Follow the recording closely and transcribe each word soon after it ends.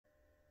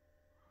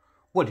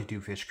What to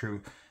do, Fish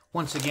Crew?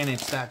 Once again,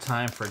 it's that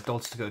time for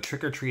adults to go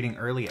trick-or-treating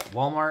early at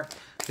Walmart.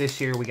 This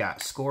year we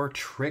got Score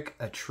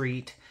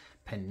Trick-or-Treat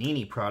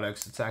Panini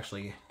products. It's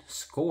actually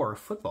Score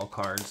football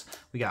cards.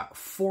 We got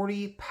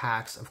 40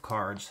 packs of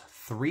cards,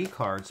 3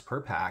 cards per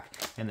pack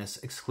in this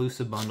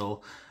exclusive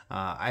bundle.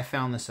 I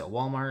found this at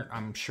Walmart.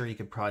 I'm sure you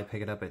could probably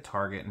pick it up at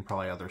Target and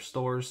probably other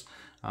stores.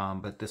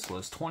 But this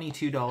was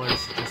 $22.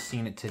 Just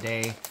seen it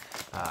today,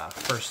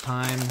 first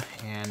time,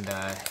 and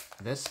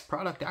this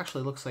product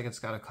actually looks like it's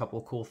got a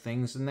couple cool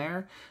things in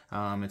there.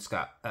 It's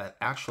got an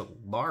actual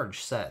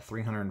large set,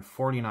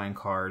 349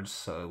 cards.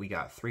 So we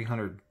got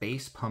 300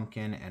 base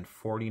pumpkin and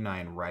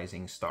 49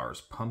 rising stars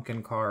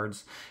pumpkin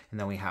cards, and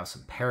then we have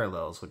some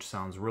parallels, which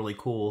sounds really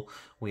cool.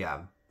 We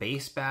have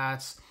base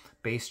bats,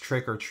 base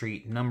Trick or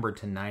Treat numbered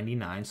to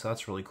 99, so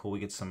that's really cool. We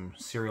get some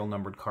serial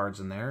numbered cards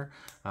in there.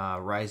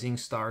 Rising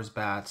Stars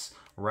bats,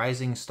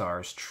 Rising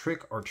Stars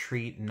Trick or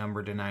Treat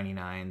numbered to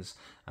 99s.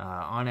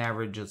 On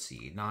average, let's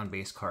see,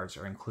 non-base cards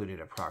are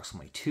included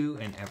approximately 2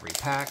 in every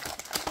pack.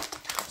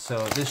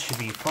 So this should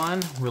be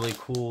fun, really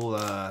cool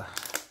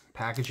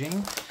packaging.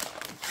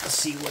 Let's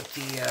see what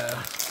the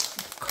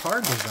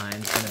card design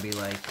is going to be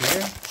like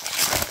here.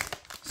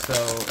 So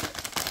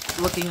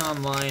looking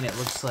online, it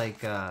looks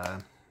like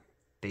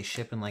they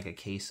ship in like a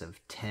case of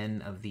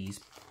 10 of these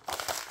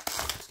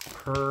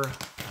per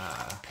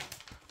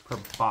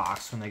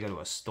box when they go to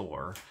a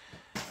store.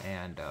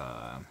 And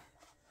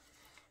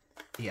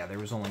yeah, there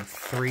was only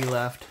 3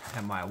 left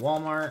at my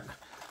Walmart.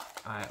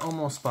 I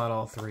almost bought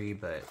all 3,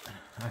 but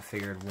I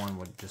figured one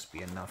would just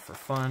be enough for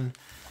fun.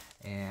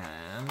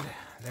 And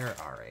there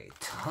are a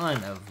ton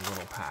of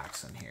little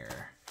packs in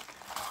here.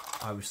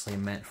 Obviously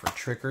meant for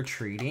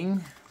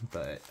trick-or-treating,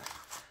 but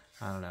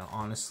I don't know,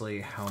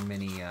 honestly, how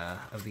many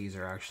of these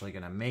are actually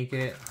going to make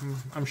it.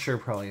 I'm sure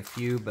probably a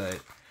few, but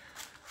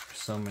there's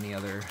so many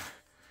other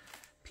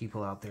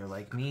people out there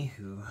like me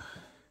who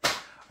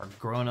are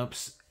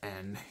grown-ups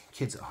and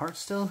kids at heart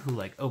still who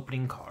like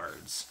opening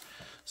cards.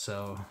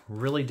 So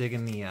really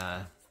digging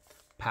the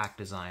pack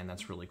design.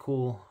 That's really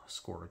cool.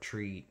 Score or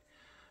Treat.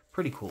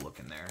 Pretty cool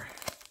looking there.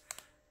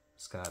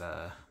 It's got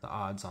the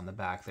odds on the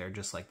back there,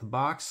 just like the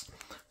box.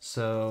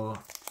 So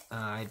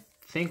I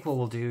think what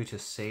we'll do to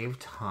save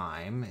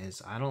time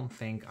is I don't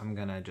think I'm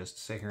gonna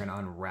just sit here and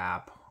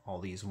unwrap all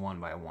these one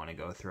by one and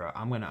go through it.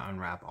 I'm gonna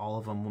unwrap all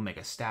of them. We'll make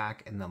a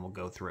stack and then we'll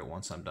go through it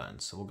once I'm done.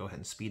 So we'll go ahead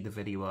and speed the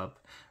video up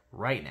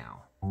right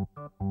now.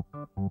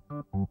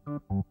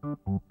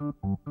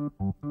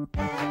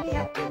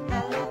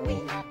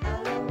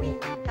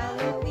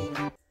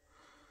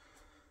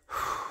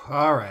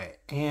 All right,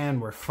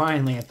 and we're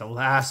finally at the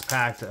last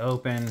pack to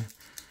open.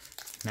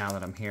 Now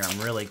that I'm here,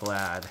 I'm really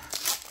glad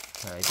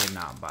that I did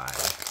not buy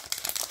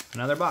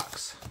another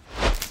box.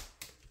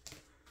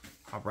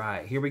 All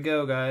right, here we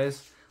go,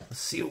 guys.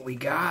 Let's see what we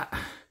got.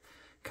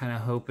 Kind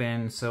of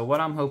hoping, so what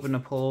I'm hoping to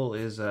pull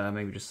is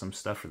maybe just some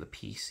stuff for the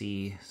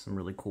PC, some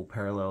really cool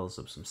parallels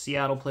of some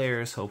Seattle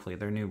players, hopefully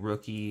their new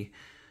rookie,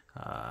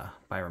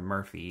 Byron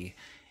Murphy,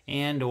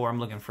 and or I'm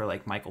looking for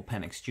like Michael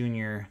Penix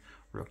Jr.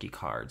 rookie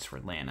cards for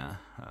Atlanta.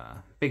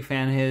 Big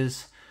fan of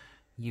his,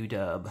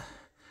 UW.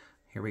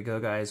 Here we go,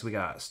 guys. We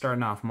got,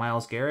 starting off,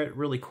 Myles Garrett.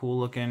 Really cool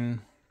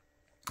looking.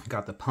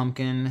 Got the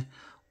pumpkin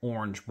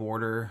orange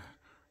border.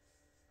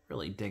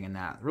 Really digging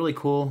that. Really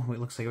cool. It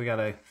looks like we got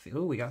a...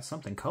 Ooh, we got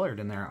something colored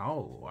in there.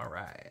 Oh, all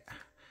right.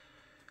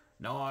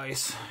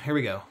 Nice. Here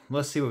we go.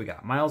 Let's see what we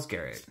got. Myles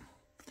Garrett.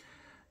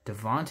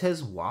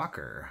 Devontae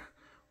Walker.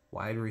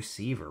 Wide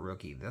receiver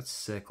rookie. That's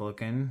sick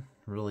looking.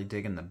 Really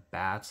digging the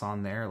bats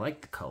on there.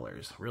 Like the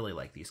colors. Really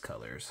like these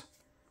colors.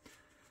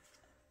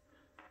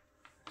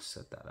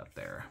 Set that up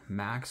there.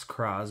 Max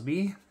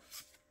Crosby.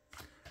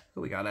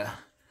 We got a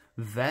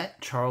vet,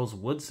 Charles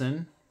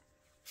Woodson.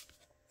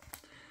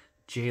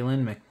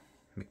 Jalen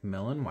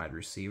McMillan, wide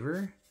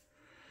receiver.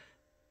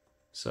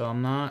 So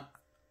I'm not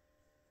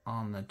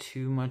on the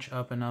too much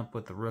up and up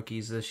with the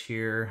rookies this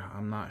year.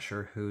 I'm not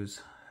sure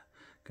who's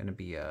going to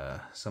be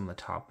some of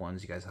the top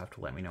ones. You guys have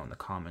to let me know in the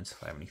comments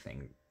if I have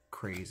anything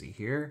crazy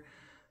here.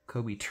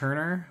 Kobe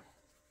Turner.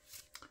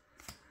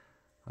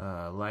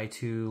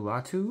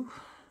 Latu.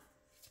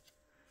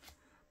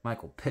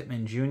 Michael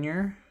Pittman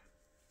Jr.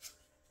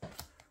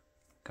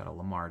 Got a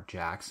Lamar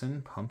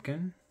Jackson,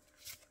 pumpkin.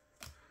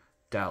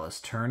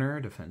 Dallas Turner,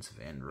 defensive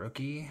end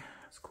rookie.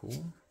 That's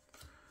cool.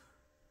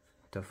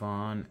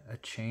 Devon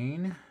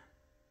Achane.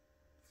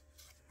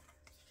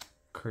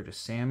 Curtis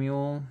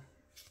Samuel.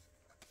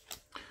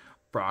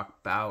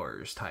 Brock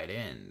Bowers, tight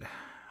end.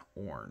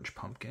 Orange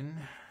pumpkin.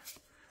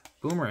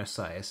 Boomer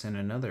Esiason,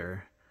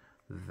 another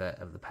vet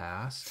of the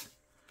past.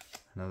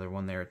 Another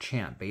one there,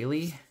 Champ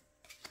Bailey.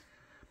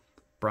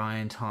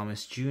 Brian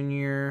Thomas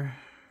Jr.,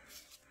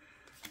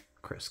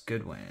 Chris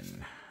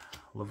Goodwin,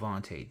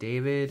 Levante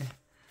David,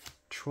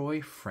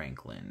 Troy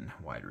Franklin,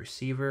 wide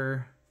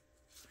receiver,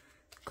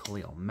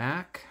 Khalil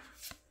Mack,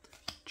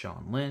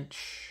 John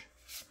Lynch.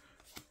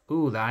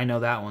 Ooh, I know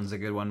that one's a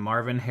good one.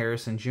 Marvin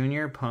Harrison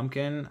Jr.,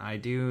 pumpkin. I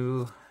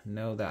do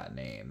know that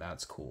name.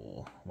 That's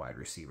cool. Wide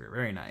receiver.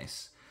 Very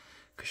nice.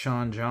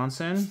 Keshawn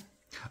Johnson,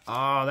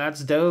 Oh,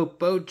 that's dope.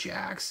 Bo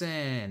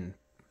Jackson.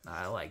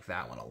 I like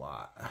that one a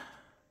lot.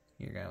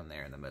 You're going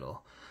there in the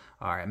middle.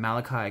 All right,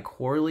 Malachi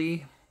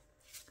Corley,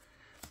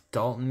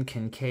 Dalton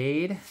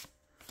Kincaid,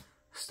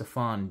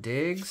 Stephon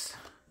Diggs,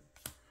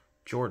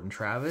 Jordan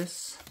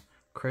Travis,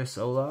 Chris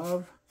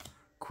Olave,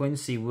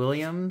 Quincy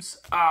Williams.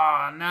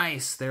 Ah,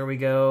 nice. There we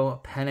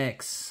go.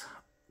 Penix,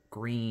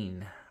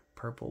 green,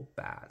 purple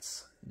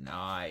bats.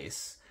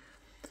 Nice.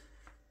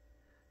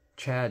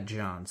 Chad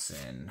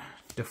Johnson,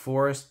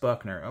 DeForest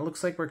Buckner. It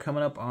looks like we're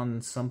coming up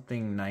on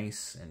something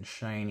nice and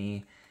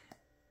shiny.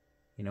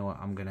 You know what?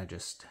 I'm going to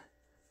just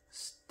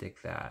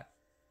stick that.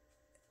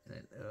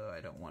 Oh,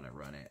 I don't want to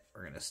run it.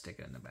 We're going to stick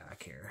it in the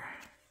back here.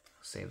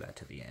 Save that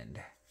to the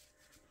end.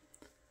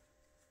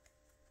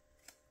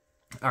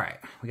 All right,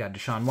 we got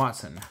Deshaun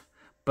Watson.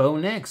 Bo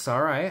Nix,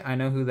 all right. I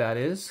know who that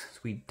is.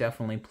 We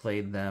definitely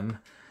played them.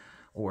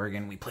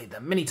 Oregon, we played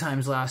them many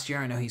times last year.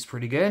 I know he's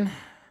pretty good.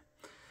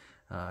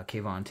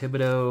 Kayvon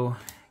Thibodeau,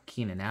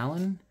 Keenan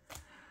Allen,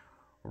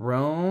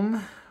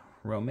 Rome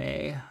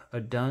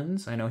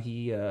Aduns. I know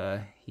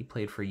he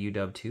played for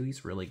UW too.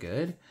 He's really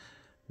good.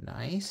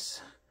 Nice.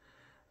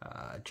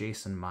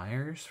 Jason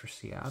Myers for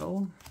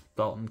Seattle.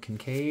 Dalton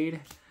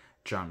Kincaid,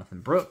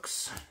 Jonathan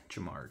Brooks,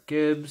 Jameer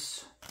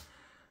Gibbs,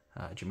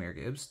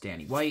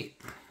 Danny White,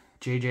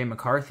 J.J.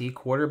 McCarthy,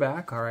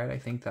 quarterback. All right, I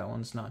think that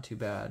one's not too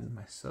bad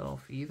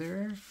myself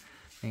either.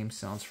 Name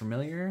sounds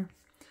familiar.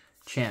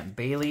 Champ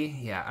Bailey.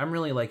 Yeah, I'm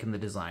really liking the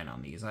design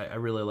on these. I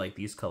really like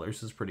these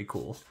colors. This is pretty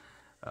cool.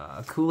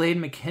 Kool-Aid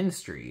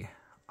McKinstry.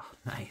 Oh,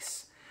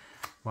 nice.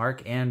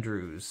 Mark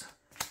Andrews.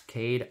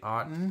 Cade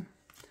Otton.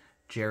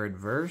 Jared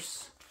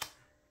Verse.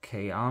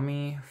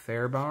 Kayami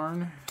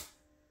Fairbarn.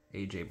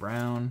 A.J.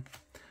 Brown.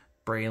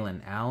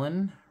 Braylon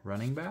Allen,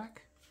 running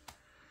back.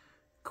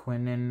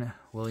 Quinnen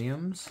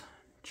Williams.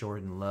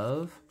 Jordan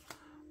Love.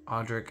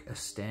 Audric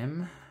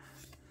Estem.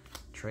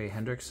 Trey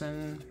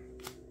Hendrickson.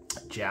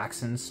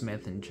 Jackson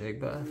Smith and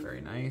Jigba. Very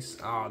nice.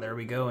 Oh, there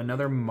we go.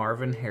 Another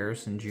Marvin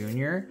Harrison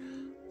Jr.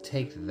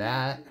 Take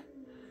that.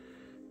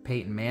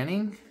 Peyton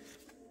Manning.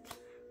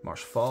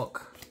 Marsh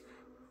Falk.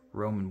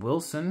 Roman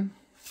Wilson.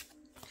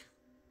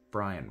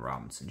 Brian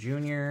Robinson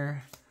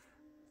Jr.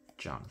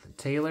 Jonathan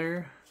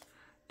Taylor.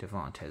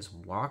 Devontae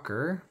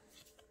Walker.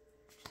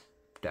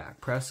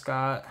 Dak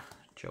Prescott.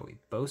 Joey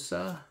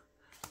Bosa.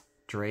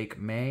 Drake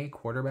May,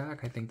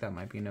 quarterback. I think that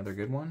might be another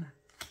good one.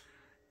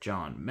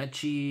 John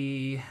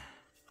Mechie,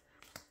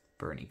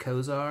 Bernie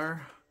Kosar,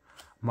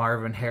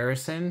 Marvin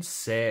Harrison,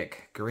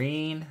 sick,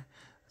 green.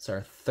 That's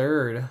our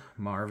third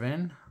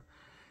Marvin.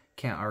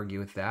 Can't argue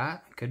with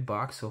that. Good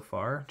box so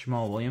far.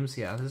 Jamal Williams,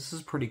 yeah, this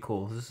is pretty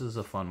cool. This is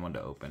a fun one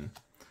to open.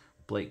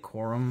 Blake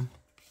Corum,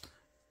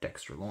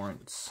 Dexter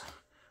Lawrence,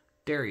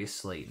 Darius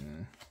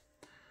Slayton,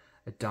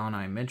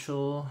 Adonai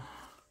Mitchell,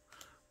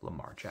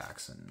 Lamar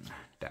Jackson,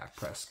 Dak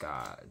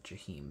Prescott,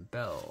 Jaheim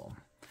Bell,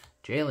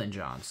 Jalen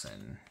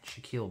Johnson,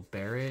 Shaquille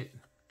Barrett,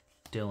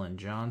 Dylan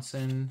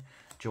Johnson,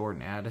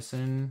 Jordan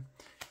Addison,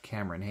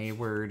 Cameron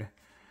Hayward,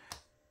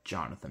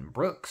 Jonathan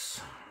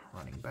Brooks,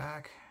 running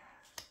back,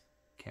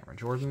 Cameron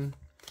Jordan,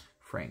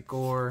 Frank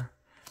Gore,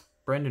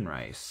 Brendan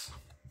Rice,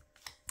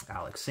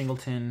 Alex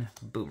Singleton,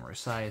 Boomer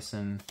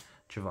Esiason,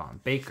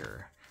 Javon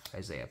Baker,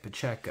 Isaiah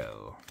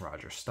Pacheco,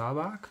 Roger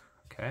Staubach,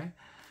 okay,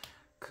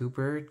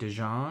 Cooper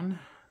DeJean,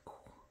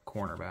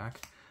 cornerback,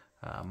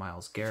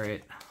 Myles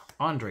Garrett,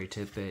 Andre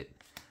Tippett,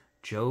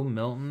 Joe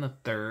Milton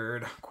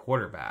III,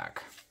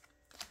 quarterback,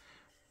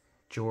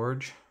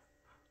 George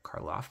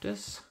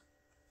Karlaftis,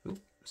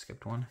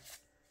 skipped one,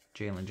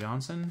 Jalen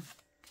Johnson,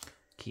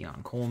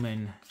 Keon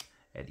Coleman,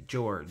 Eddie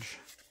George,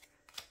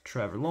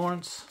 Trevor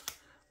Lawrence,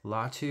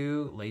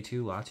 Latu,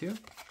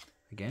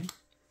 again,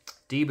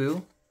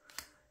 Debo,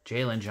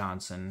 Jalen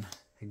Johnson,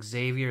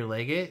 Xavier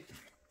Leggett,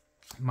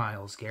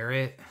 Myles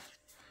Garrett,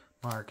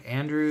 Mark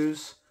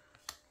Andrews,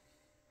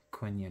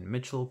 Quinion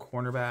Mitchell,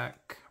 cornerback,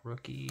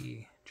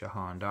 rookie,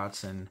 Jahan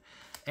Dotson,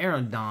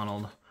 Aaron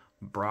Donald,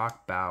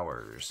 Brock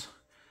Bowers,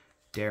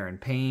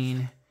 Darren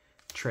Payne,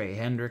 Trey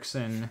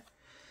Hendrickson.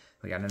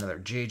 We got another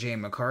J.J.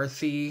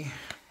 McCarthy,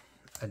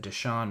 a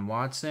Deshaun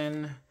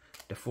Watson,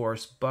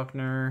 DeForest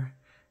Buckner,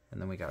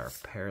 and then we got our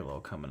parallel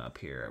coming up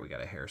here. We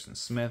got a Harrison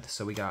Smith.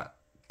 So we got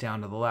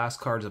down to the last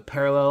cards of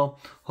parallel.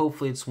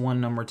 Hopefully it's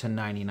one number to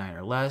 99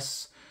 or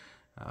less.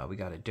 We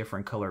got a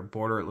different colored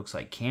border. It looks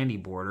like candy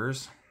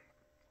borders.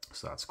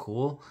 So that's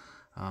cool.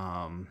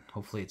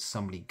 Hopefully it's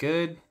somebody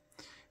good.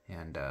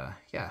 And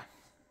yeah,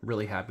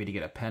 really happy to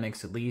get a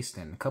Penix at least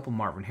and a couple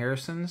Marvin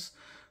Harrisons.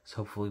 So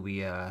hopefully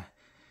we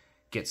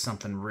get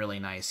something really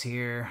nice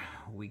here.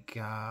 We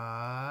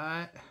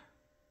got...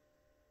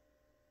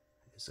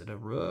 Is it a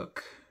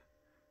Rook?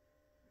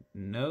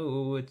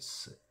 No,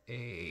 it's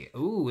a...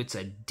 Ooh, it's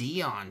a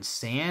Deion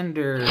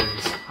Sanders.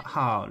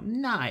 Oh,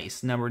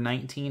 nice. Number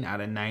 19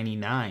 out of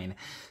 99.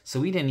 So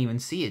we didn't even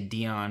see a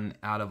Deion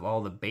out of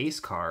all the base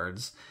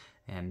cards.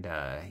 And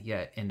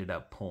yet ended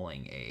up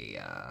pulling a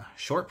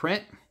short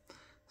print.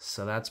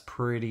 So that's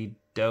pretty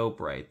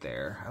dope right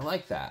there. I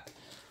like that.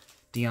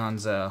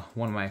 Deion's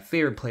one of my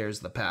favorite players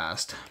of the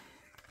past.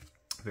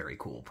 Very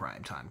cool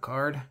primetime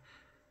card.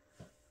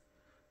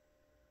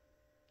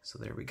 So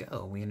there we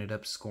go. We ended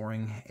up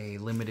scoring a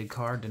limited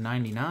card to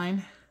 99.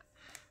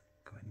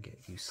 Go ahead and get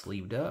you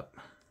sleeved up.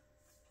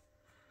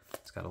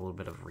 It's got a little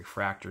bit of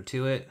refractor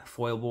to it.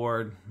 Foil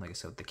board, like I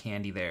said, with the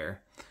candy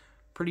there.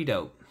 Pretty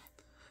dope.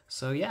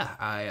 So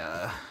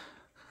yeah,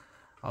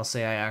 I'll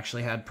say I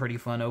actually had pretty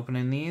fun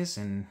opening these,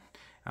 and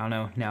I don't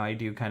know, now I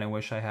do kind of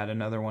wish I had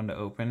another one to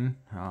open.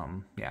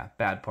 Yeah,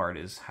 bad part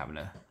is having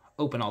to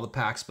open all the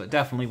packs, but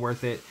definitely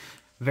worth it.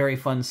 Very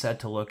fun set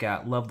to look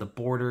at. Love the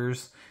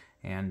borders.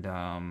 And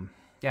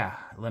yeah,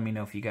 let me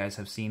know if you guys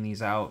have seen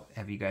these out.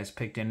 Have you guys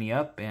picked any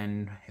up?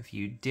 And if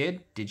you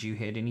did you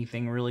hit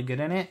anything really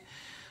good in it?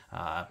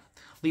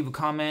 Leave a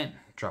comment,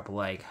 drop a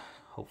like,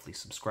 hopefully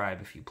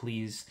subscribe if you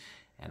please,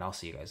 and I'll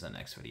see you guys in the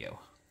next video.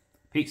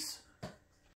 Peace.